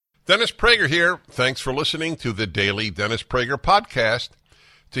Dennis Prager here. Thanks for listening to the Daily Dennis Prager Podcast.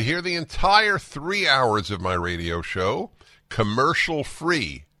 To hear the entire 3 hours of my radio show,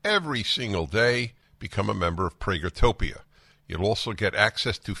 commercial-free, every single day, become a member of Pragertopia. You'll also get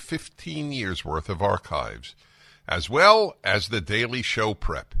access to 15 years' worth of archives, as well as the daily show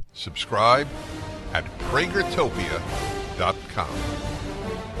prep. Subscribe at Pragertopia.com.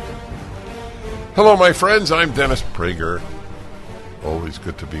 Hello, my friends. I'm Dennis Prager. Always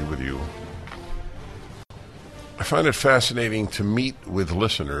good to be with you. I find it fascinating to meet with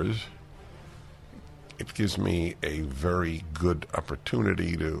listeners. It gives me a very good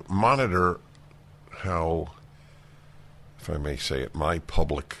opportunity to monitor how, if I may say it, my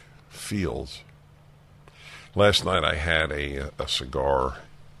public feels. Last night I had a cigar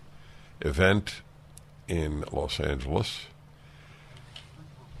event in Los Angeles.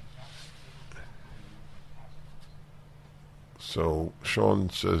 So Sean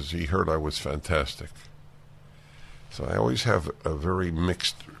says he heard I was fantastic. So I always have a very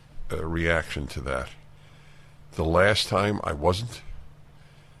mixed reaction to that. The last time I wasn't.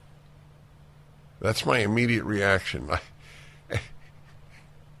 That's my immediate reaction.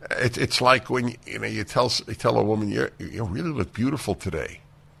 It's like when you tell a woman you really look beautiful today.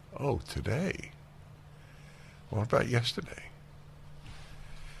 Oh, today? What about yesterday?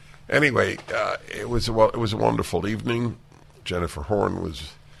 Anyway, it was a wonderful evening. Jennifer Horn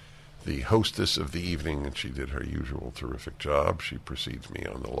was the hostess of the evening, and she did her usual terrific job. She precedes me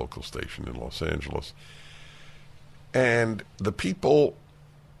on the local station in Los Angeles. And the people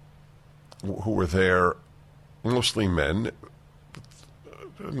who were there, mostly men,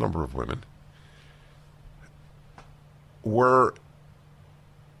 a number of women, were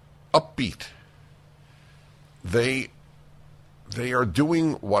upbeat. They are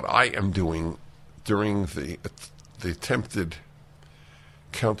doing what I am doing during the attempted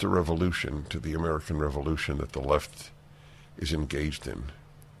counter-revolution to the American Revolution that the left is engaged in,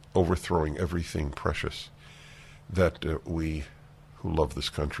 overthrowing everything precious that we who love this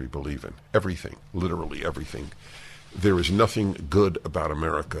country believe in. Everything, literally everything. There is nothing good about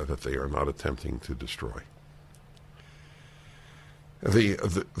America that they are not attempting to destroy.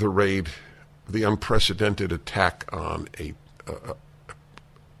 The raid, the unprecedented attack on a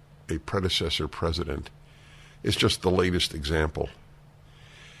predecessor president is just the latest example.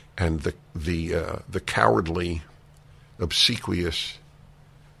 And the cowardly, obsequious,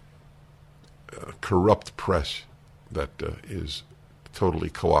 corrupt press that is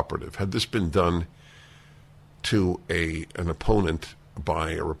totally cooperative. Had this been done to an opponent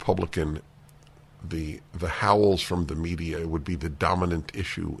by a Republican, the howls from the media would be the dominant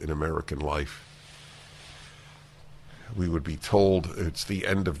issue in American life. We would be told it's the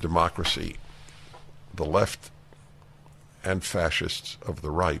end of democracy. The left and fascists of the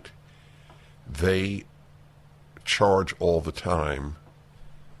right, they charge all the time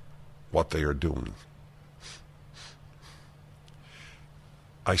what they are doing.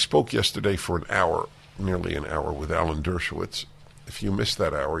 I spoke yesterday for an hour, nearly an hour, with Alan Dershowitz. If you missed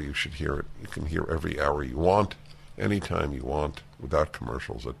that hour, you should hear it. You can hear every hour you want, anytime you want, without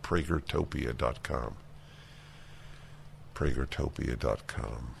commercials, at Pragertopia.com.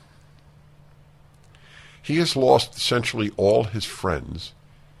 Pragertopia.com. He has lost essentially all his friends.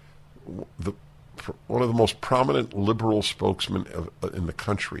 One of the most prominent liberal spokesmen in the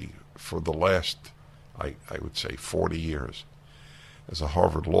country for the last, I would say, 40 years. As a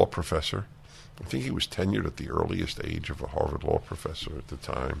Harvard law professor, I think he was tenured at the earliest age of a Harvard law professor at the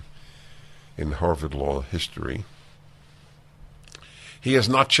time in Harvard law history. He has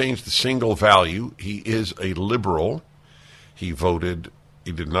not changed a single value. He is a liberal. He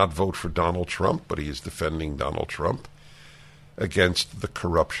did not vote for Donald Trump, but he is defending Donald Trump against the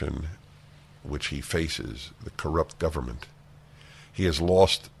corruption which he faces, the corrupt government. He has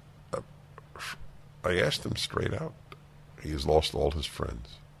lost, I asked him straight out, he has lost all his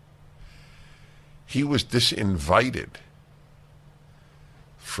friends. He was disinvited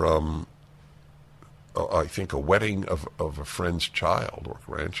from, I think, a wedding of a friend's child or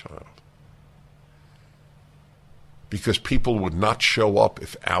grandchild, because people would not show up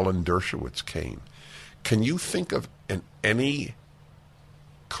if Alan Dershowitz came. Can you think of any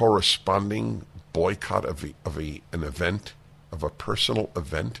corresponding boycott of an event, of a personal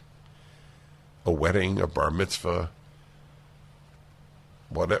event, a wedding, a bar mitzvah,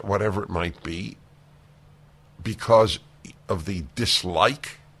 whatever it might be, because of the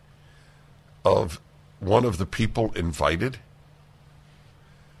dislike of one of the people invited?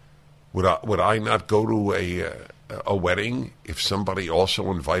 Would I not go to a wedding if somebody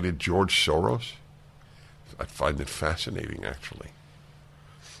also invited George Soros? I'd find it fascinating, actually.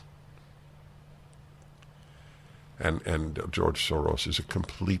 And George Soros is a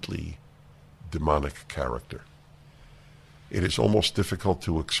completely demonic character. It is almost difficult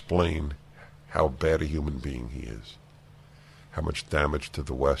to explain how bad a human being he is, how much damage to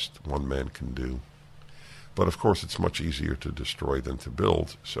the West one man can do. But of course it's much easier to destroy than to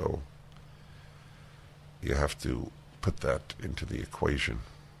build, so you have to put that into the equation.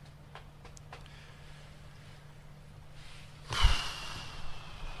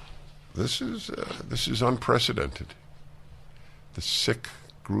 This is unprecedented. The sick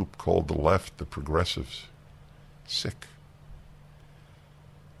group called the left, the progressives, sick.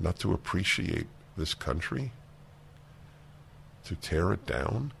 Not to appreciate this country, to tear it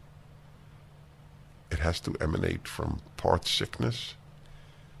down. It has to emanate from part sickness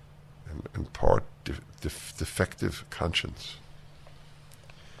and part defective conscience.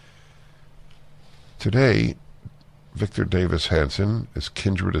 Today, Victor Davis Hanson is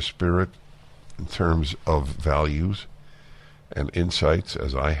kindred of spirit in terms of values and insights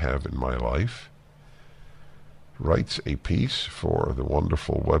as I have in my life. Writes a piece for the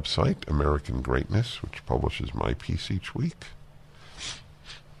wonderful website American Greatness, which publishes my piece each week.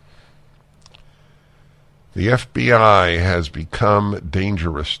 The FBI has become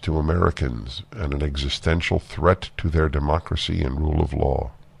dangerous to Americans and an existential threat to their democracy and rule of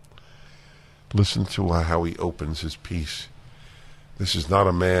law. Listen to how he opens his piece. This is not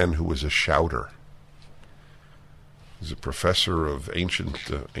a man who is a shouter. He's a professor of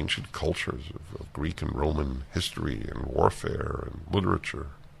ancient cultures, of Greek and Roman history and warfare and literature.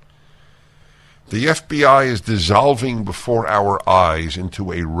 The FBI is dissolving before our eyes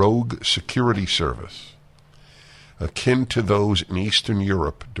into a rogue security service, akin to those in Eastern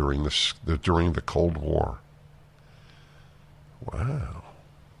Europe during the Cold War. Wow.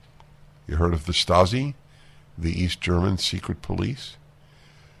 You heard of the Stasi, the East German secret police?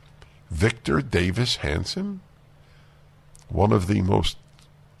 Victor Davis Hanson, one of the most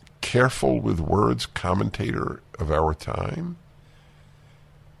careful with words commentator of our time,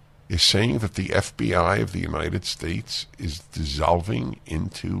 is saying that the FBI of the United States is dissolving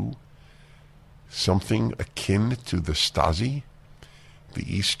into something akin to the Stasi,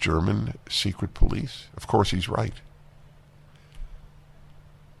 the East German secret police. Of course he's right.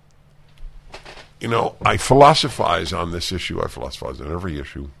 You know, I philosophize on this issue. I philosophize on every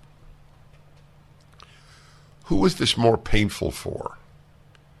issue. Who is this more painful for?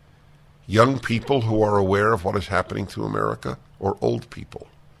 Young people who are aware of what is happening to America, or old people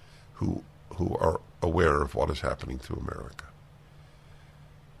who are aware of what is happening to America?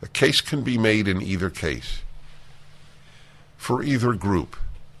 A case can be made in either case. For either group.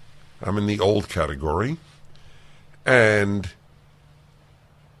 I'm in the old category. And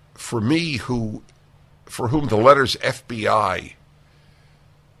for me, for whom the letters FBI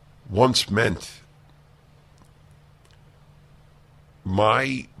once meant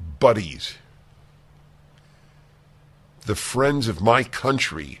my buddies, the friends of my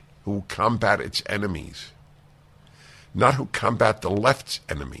country who combat its enemies, not who combat the left's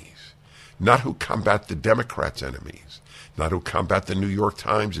enemies, not who combat the Democrats' enemies, not who combat the New York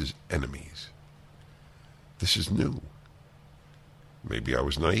Times' enemies. This is new. Maybe I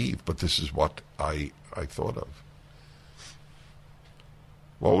was naive, but this is what I thought of.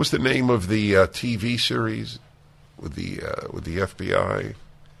 What was the name of the TV series with the FBI?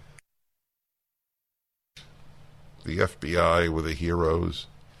 The FBI were the heroes.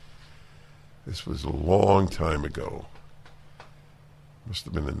 This was a long time ago. Must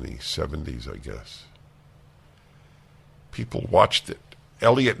have been in the 70s, I guess. People watched it.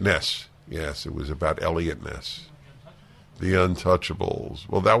 Elliot Ness. Yes, it was about Elliot Ness. The Untouchables.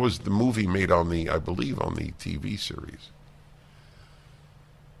 Well, that was the movie made on I believe on the TV series.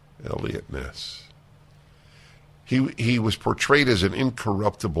 Elliot Ness. He was portrayed as an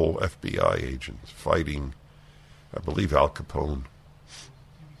incorruptible FBI agent fighting, I believe, Al Capone.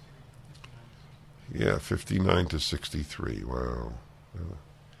 Yeah, 59 to 63. Wow.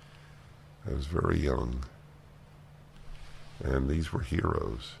 I was very young. And these were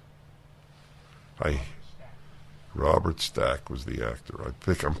heroes. Robert Stack was the actor.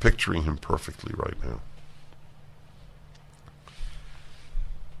 I'm picturing him perfectly right now.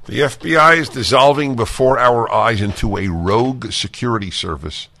 The FBI is dissolving before our eyes into a rogue security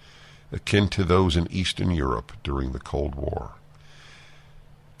service akin to those in Eastern Europe during the Cold War.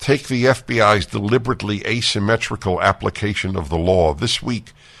 Take the FBI's deliberately asymmetrical application of the law. This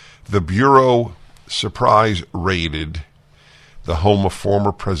week, the Bureau surprise raided the home of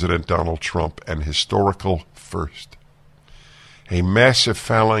former President Donald Trump, an historical first. A massive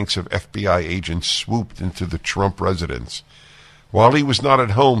phalanx of FBI agents swooped into the Trump residence while he was not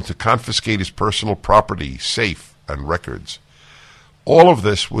at home to confiscate his personal property, safe, and records. All of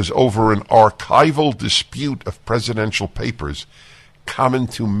this was over an archival dispute of presidential papers common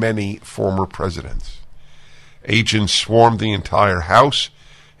to many former presidents. Agents swarmed the entire house,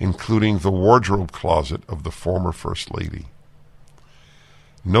 including the wardrobe closet of the former First Lady.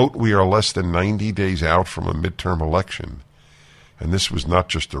 Note we are less than 90 days out from a midterm election, and this was not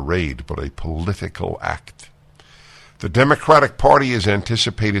just a raid, but a political act. The Democratic Party is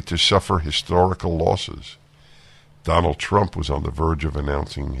anticipated to suffer historical losses. Donald Trump was on the verge of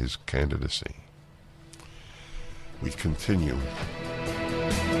announcing his candidacy. We continue.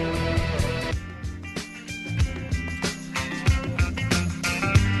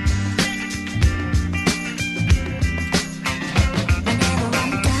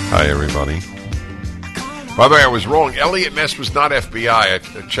 Hi, everybody. By the way, I was wrong. Elliot Ness was not FBI.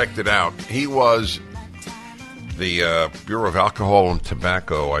 I checked it out. He was the Bureau of Alcohol and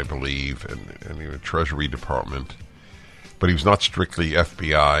Tobacco, I believe, and the Treasury Department. But he was not strictly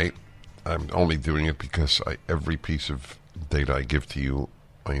FBI. I'm only doing it because every piece of data I give to you,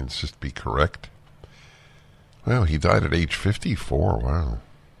 I insist be correct. Well, he died at age 54. Wow.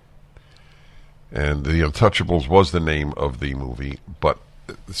 And The Untouchables was the name of the movie, but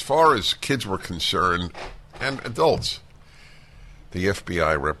as far as kids were concerned, and adults, the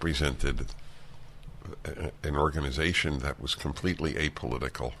FBI represented an organization that was completely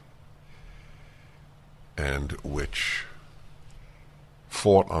apolitical and which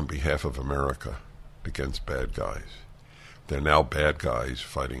fought on behalf of America against bad guys. They're now bad guys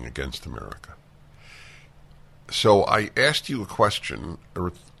fighting against America. So I asked you a question,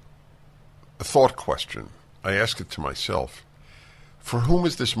 or a thought question. I asked it to myself. For whom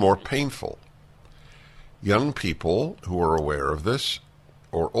is this more painful? Young people who are aware of this,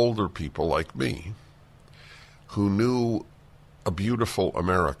 or older people like me, who knew a beautiful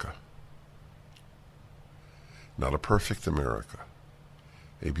America? Not a perfect America,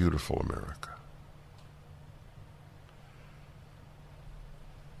 a beautiful America.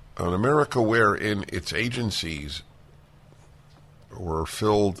 An America wherein its agencies were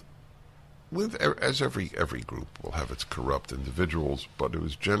filled with, as every group will have its corrupt individuals, but it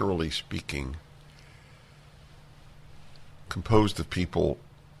was generally speaking composed of people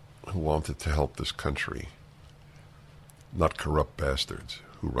who wanted to help this country, not corrupt bastards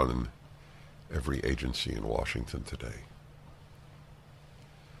who run every agency in Washington today.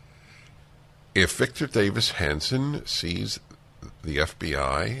 If Victor Davis Hanson sees the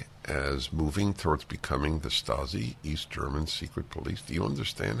FBI as moving towards becoming the Stasi, East German secret police, do you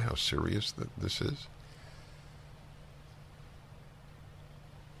understand how serious this is?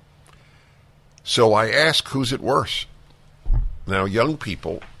 So I ask, who's it worse? Now, young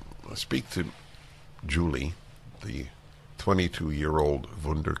people, I speak to Julie, the 22-year-old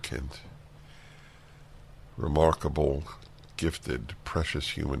wunderkind, remarkable, gifted, precious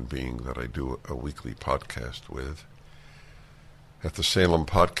human being that I do a weekly podcast with at the Salem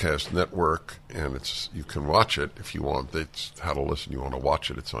Podcast Network, and you can watch it if you want. It's how to listen. You want to watch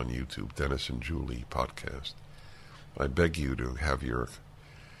it, it's on YouTube, Dennis and Julie Podcast. I beg you to have your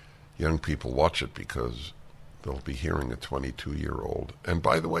young people watch it because they'll be hearing a 22-year-old. And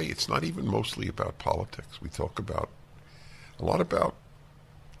by the way, it's not even mostly about politics. We talk a lot about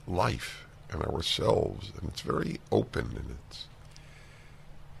life and ourselves, and it's very open,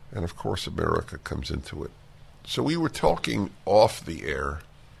 and of course America comes into it. So we were talking off the air,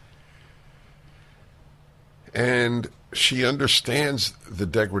 and she understands the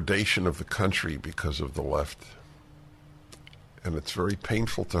degradation of the country because of the left. And it's very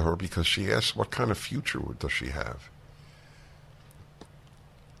painful to her because she asks, what kind of future does she have?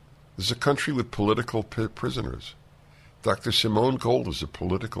 This is a country with political prisoners. Dr. Simone Gold is a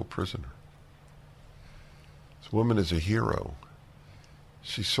political prisoner. This woman is a hero.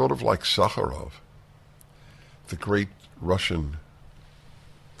 She's sort of like Sakharov, the great Russian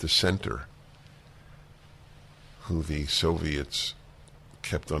dissenter who the Soviets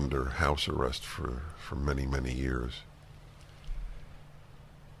kept under house arrest for many, many years.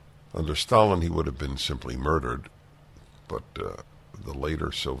 Under Stalin, he would have been simply murdered, but the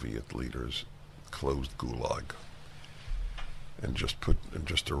later Soviet leaders closed Gulag and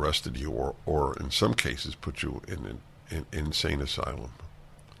just arrested you, or in some cases put you in an insane asylum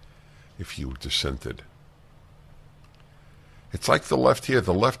if you dissented. It's like the left here.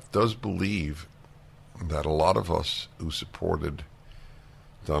 The left does believe that a lot of us who supported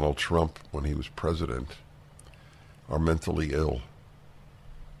Donald Trump when he was president are mentally ill.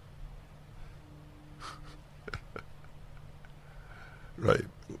 Right.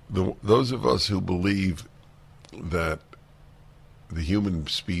 Those of us who believe that the human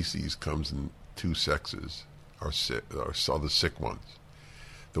species comes in two sexes are the sick ones.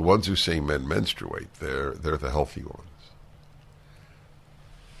 The ones who say men menstruate, they're the healthy ones.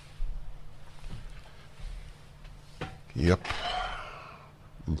 Yep.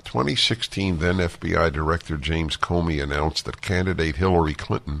 In 2016, then FBI Director James Comey announced that candidate Hillary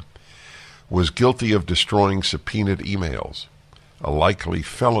Clinton was guilty of destroying subpoenaed emails, a likely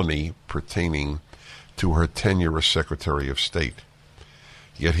felony pertaining to her tenure as Secretary of State.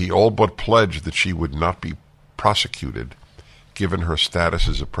 Yet he all but pledged that she would not be prosecuted, given her status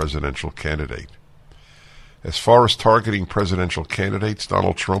as a presidential candidate. As far as targeting presidential candidates,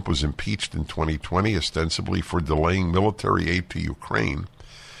 Donald Trump was impeached in 2020, ostensibly for delaying military aid to Ukraine,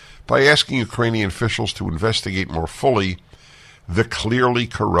 by asking Ukrainian officials to investigate more fully the clearly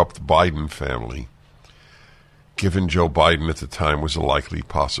corrupt Biden family, given Joe Biden at the time was a likely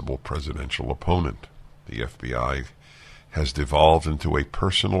possible presidential opponent. The FBI has devolved into a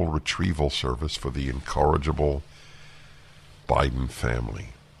personal retrieval service for the incorrigible Biden family.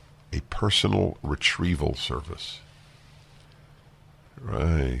 A personal retrieval service.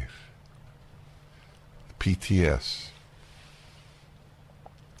 Right. PTS.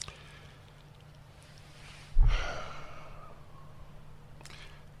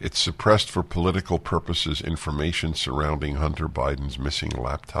 It suppressed for political purposes information surrounding Hunter Biden's missing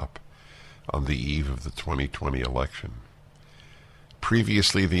laptop on the eve of the 2020 election.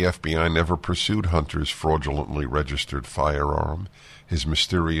 Previously, the FBI never pursued Hunter's fraudulently registered firearm, his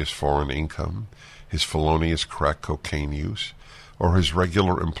mysterious foreign income, his felonious crack cocaine use, or his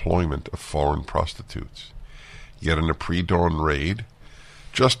regular employment of foreign prostitutes. Yet in a pre-dawn raid,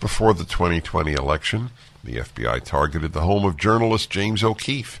 just before the 2020 election, the FBI targeted the home of journalist James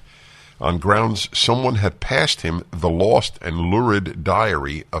O'Keefe on grounds someone had passed him the lost and lurid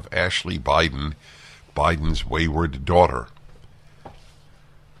diary of Ashley Biden, Biden's wayward daughter.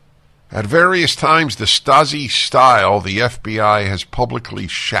 At various times, the Stasi style, the FBI has publicly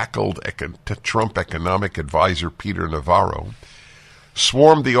shackled Trump economic advisor Peter Navarro,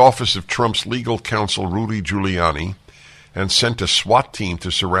 swarmed the office of Trump's legal counsel Rudy Giuliani, and sent a SWAT team to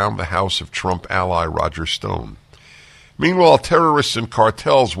surround the house of Trump ally Roger Stone. Meanwhile, terrorists and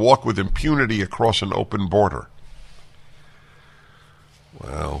cartels walk with impunity across an open border.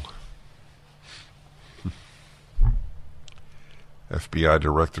 Well, FBI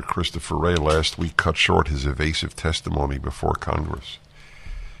Director Christopher Wray last week cut short his evasive testimony before Congress.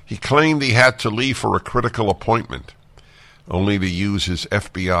 He claimed he had to leave for a critical appointment, only to use his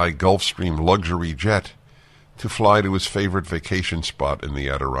FBI Gulfstream luxury jet to fly to his favorite vacation spot in the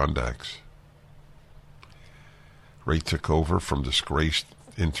Adirondacks. Wray took over from disgraced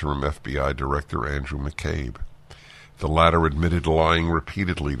interim FBI Director Andrew McCabe. The latter admitted lying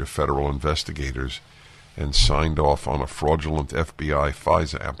repeatedly to federal investigators and signed off on a fraudulent FBI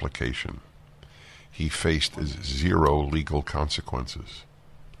FISA application. He faced zero legal consequences.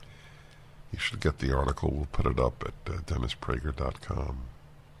 You should get the article. We'll put it up at DennisPrager.com.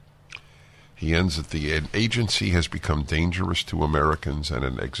 He ends that the agency has become dangerous to Americans and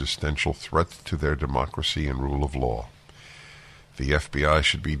an existential threat to their democracy and rule of law. The FBI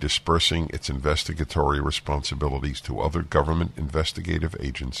should be dispersing its investigatory responsibilities to other government investigative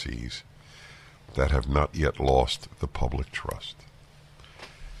agencies that have not yet lost the public trust.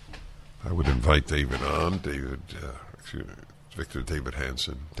 I would invite David on, Victor David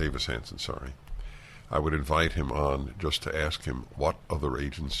Hanson, Davis Hanson, sorry. I would invite him on just to ask him what other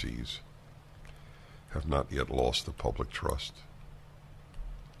agencies have not yet lost the public trust.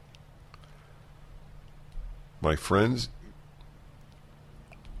 My friends,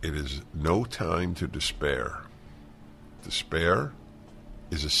 it is no time to despair. Despair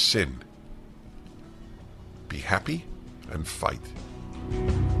is a sin. Be happy and fight.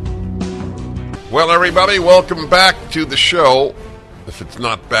 Well, everybody, welcome back to the show. If it's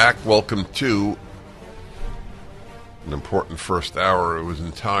not back, welcome to an important first hour. It was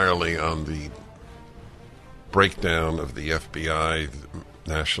entirely on the breakdown of the FBI, the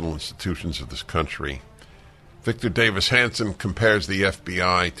national institutions of this country. Victor Davis Hanson compares the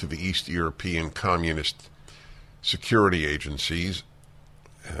FBI to the East European communist security agencies,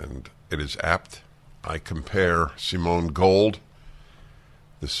 and it is apt. I compare Simone Gold,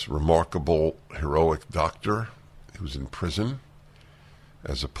 this remarkable, heroic doctor who's in prison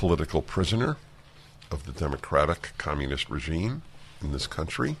as a political prisoner of the democratic communist regime in this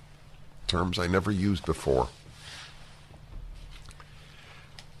country, terms I never used before.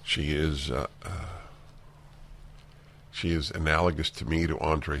 She is analogous to me to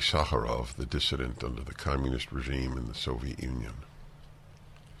Andrei Sakharov, the dissident under the communist regime in the Soviet Union.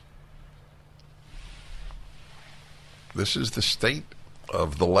 This is the state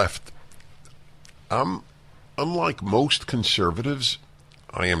of the left. I'm unlike most conservatives,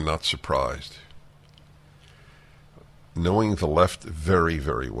 I am not surprised. Knowing the left very,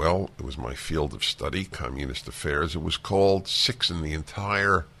 very well, it was my field of study, communist affairs. It was called 6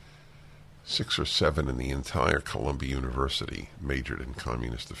 or 7 in the entire Columbia University majored in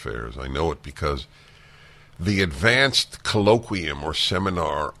communist affairs. I know it because the advanced colloquium or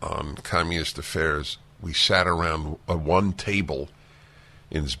seminar on communist affairs, we sat around one table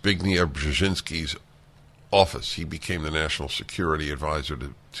in Zbigniew Brzezinski's office. He became the national security advisor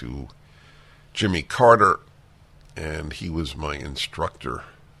to Jimmy Carter, and he was my instructor.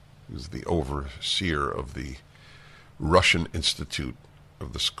 He was the overseer of the Russian Institute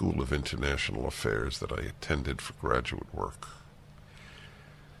of the School of International Affairs that I attended for graduate work.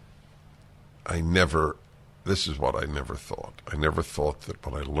 This is what I never thought. I never thought that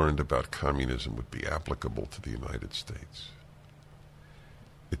what I learned about communism would be applicable to the United States.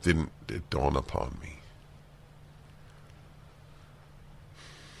 It didn't dawn upon me.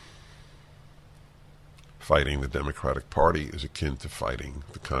 Fighting the Democratic Party is akin to fighting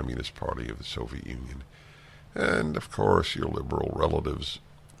the Communist Party of the Soviet Union. And, of course, your liberal relatives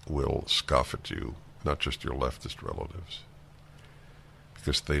will scoff at you, not just your leftist relatives,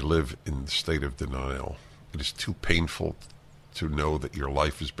 because they live in the state of denial. It is too painful to know that your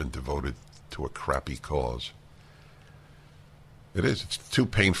life has been devoted to a crappy cause. It is. It's too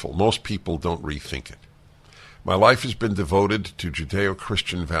painful. Most people don't rethink it. My life has been devoted to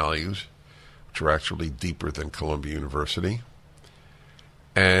Judeo-Christian values, which are actually deeper than Columbia University,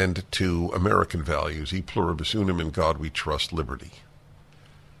 and to American values, e pluribus unum, in God we trust, liberty.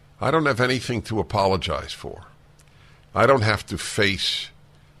 I don't have anything to apologize for. I don't have to face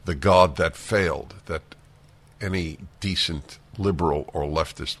the God that failed, that any decent liberal or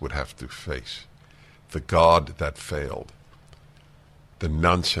leftist would have to face. The God that failed. The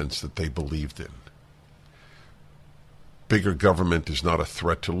nonsense that they believed in. Bigger government is not a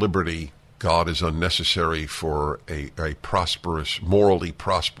threat to liberty. God is unnecessary for a prosperous, morally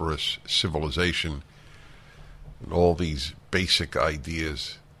prosperous civilization. And all these basic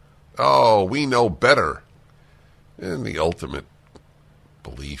ideas. Oh, we know better. And the ultimate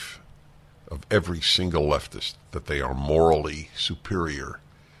belief of every single leftist that they are morally superior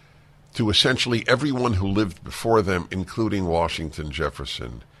to essentially everyone who lived before them, including Washington,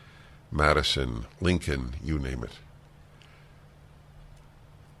 Jefferson, Madison, Lincoln, you name it.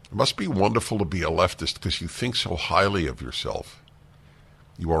 It must be wonderful to be a leftist because you think so highly of yourself.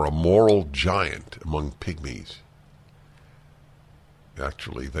 You are a moral giant among pygmies.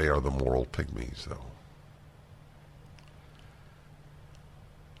 Actually, they are the moral pygmies, though.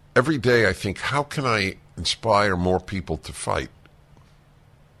 Every day I think, how can I inspire more people to fight?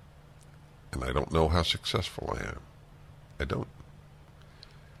 And I don't know how successful I am. I don't.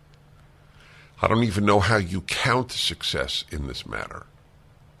 I don't even know how you count success in this matter.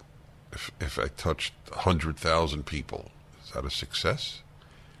 If I touched 100,000 people, is that a success?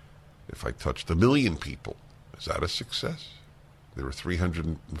 If I touched 1 million people, is that a success? There are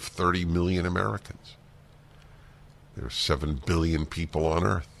 330 million Americans. There are 7 billion people on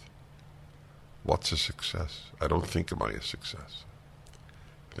Earth. What's a success? I don't think of my a success.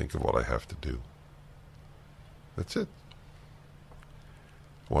 Think of what I have to do. That's it.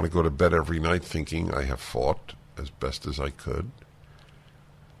 I want to go to bed every night thinking I have fought as best as I could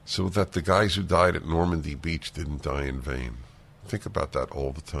so that the guys who died at Normandy Beach didn't die in vain. Think about that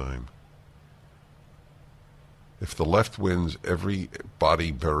all the time. If the left wins, every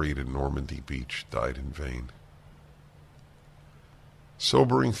body buried in Normandy Beach died in vain.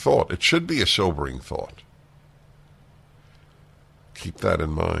 Sobering thought. It should be a sobering thought. Keep that in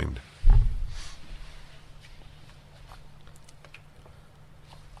mind.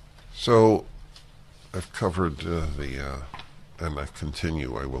 So, I've covered and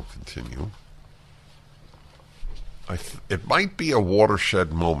I will continue. It might be a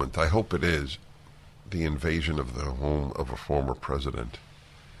watershed moment. I hope it is. The invasion of the home of a former president.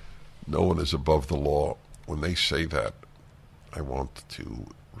 No one is above the law. When they say that, I want to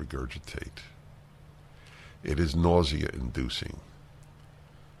regurgitate. It is nausea-inducing.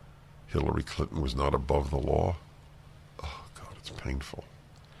 Hillary Clinton was not above the law. Oh, God, it's painful.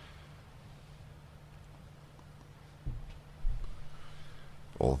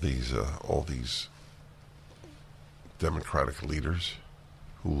 All these Democratic leaders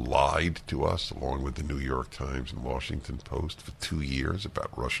who lied to us, along with the New York Times and Washington Post, for 2 years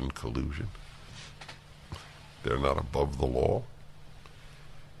about Russian collusion. They're not above the law.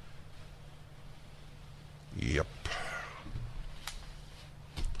 Yep.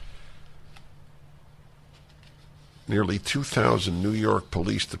 Nearly 2,000 New York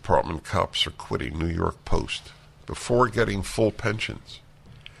Police Department cops are quitting. New York Post before getting full pensions.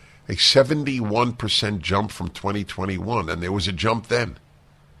 A 71% jump from 2021, and there was a jump then.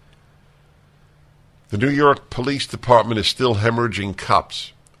 The New York Police Department is still hemorrhaging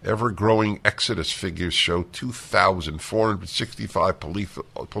cops. Ever-growing exodus figures show 2,465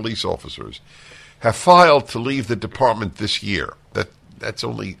 police officers have filed to leave the department this year. That's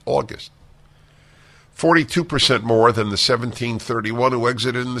only August. 42% more than the 1,731 who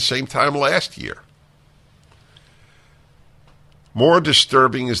exited in the same time last year. More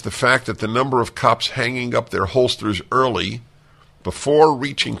disturbing is the fact that the number of cops hanging up their holsters early before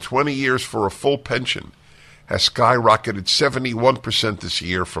reaching 20 years for a full pension has skyrocketed 71% this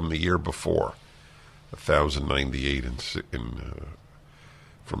year from the year before, 1,098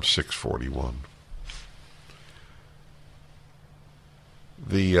 from 641.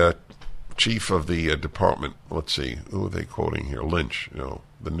 The chief of the department, let's see, who are they quoting here? Lynch,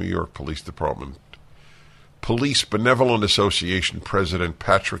 the New York Police Department. Police Benevolent Association President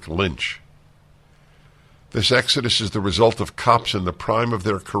Patrick Lynch. This exodus is the result of cops in the prime of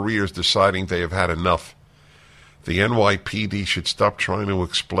their careers deciding they have had enough. The NYPD should stop trying to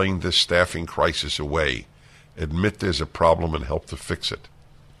explain this staffing crisis away, admit there's a problem, and help to fix it.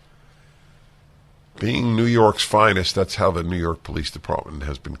 Being New York's finest, that's how the New York Police Department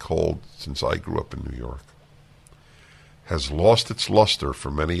has been called since I grew up in New York, has lost its luster for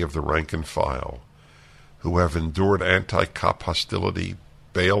many of the rank and file who have endured anti-cop hostility,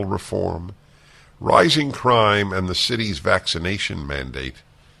 bail reform, rising crime, and the city's vaccination mandate,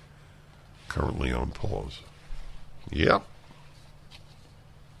 currently on pause. Yep.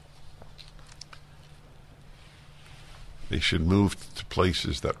 They should move to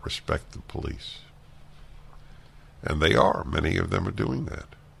places that respect the police. And they are. Many of them are doing that.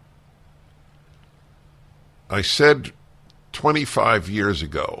 I said 25 years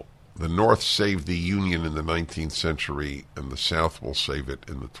ago, the North saved the Union in the 19th century, and the South will save it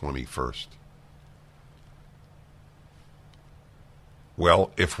in the 21st. Well,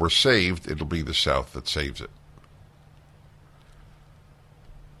 if we're saved, it'll be the South that saves it.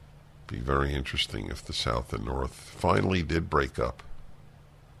 Be very interesting if the South and North finally did break up.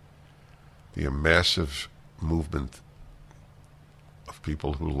 Be a massive movement of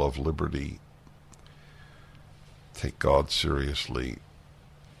people who love liberty, take God seriously,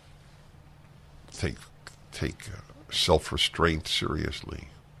 take self-restraint seriously,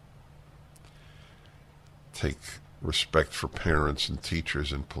 take respect for parents and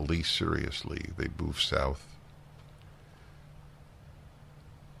teachers and police seriously. They move south.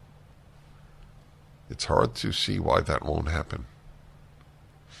 It's hard to see why that won't happen.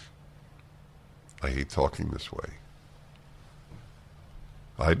 I hate talking this way.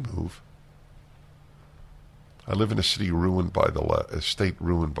 I'd move. I live in a city ruined by the left, a state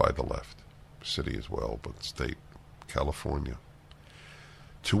ruined by the left. City as well, but state, California.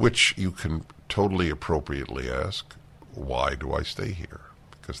 To which you can totally appropriately ask, why do I stay here?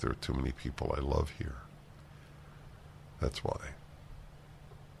 Because there are too many people I love here. That's why.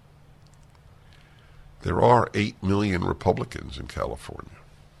 There are 8 million Republicans in California.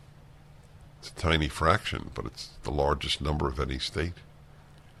 It's a tiny fraction, but it's the largest number of any state.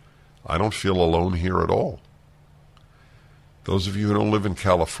 I don't feel alone here at all. Those of you who don't live in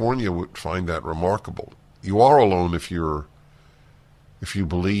California would find that remarkable. You are alone if you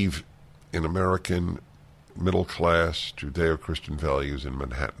believe in American middle-class Judeo-Christian values in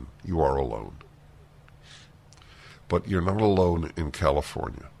Manhattan. You are alone. But you're not alone in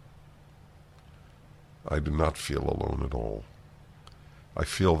California. I do not feel alone at all. I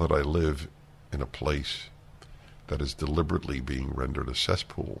feel that I live in a place that is deliberately being rendered a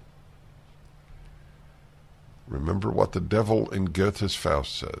cesspool. Remember what the devil in Goethe's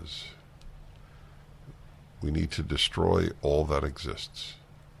Faust says. We need to destroy all that exists.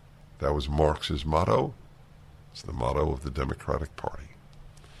 That was Marx's motto. It's the motto of the Democratic Party.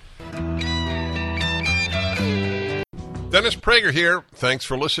 Dennis Prager here. Thanks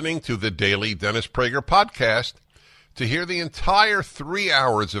for listening to the Daily Dennis Prager Podcast. To hear the entire 3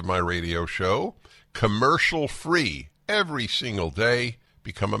 hours of my radio show, commercial-free, every single day,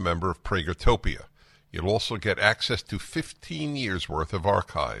 become a member of Pragertopia. You'll also get access to 15 years' worth of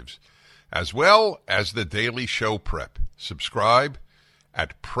archives, as well as the daily show prep. Subscribe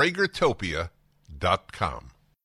at pragertopia.com.